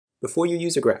Before you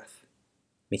use a graph,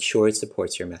 make sure it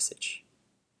supports your message.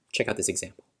 Check out this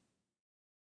example.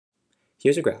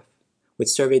 Here's a graph with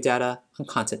survey data on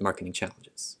content marketing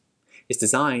challenges. It's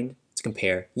designed to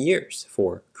compare years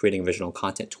for creating original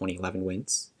content 2011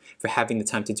 wins, for having the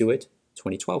time to do it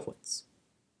 2012 wins.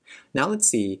 Now let's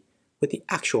see what the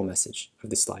actual message of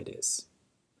this slide is.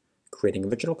 Creating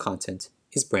original content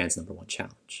is brand's #1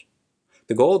 challenge.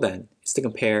 The goal then is to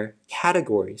compare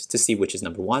categories to see which is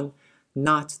 #1,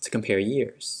 not to compare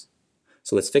years.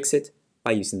 So let's fix it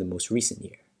by using the most recent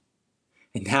year.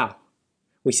 And now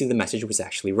we see the message was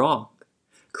actually wrong.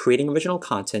 Creating original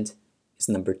content is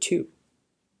 #2.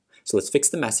 So let's fix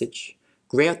the message,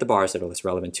 gray out the bars that are less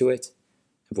relevant to it,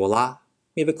 and voila,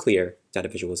 we have a clear data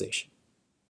visualization.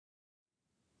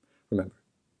 Remember,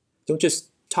 don't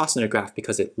just toss in a graph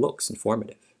because it looks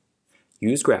informative.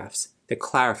 Use graphs that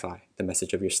clarify the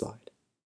message of your slide.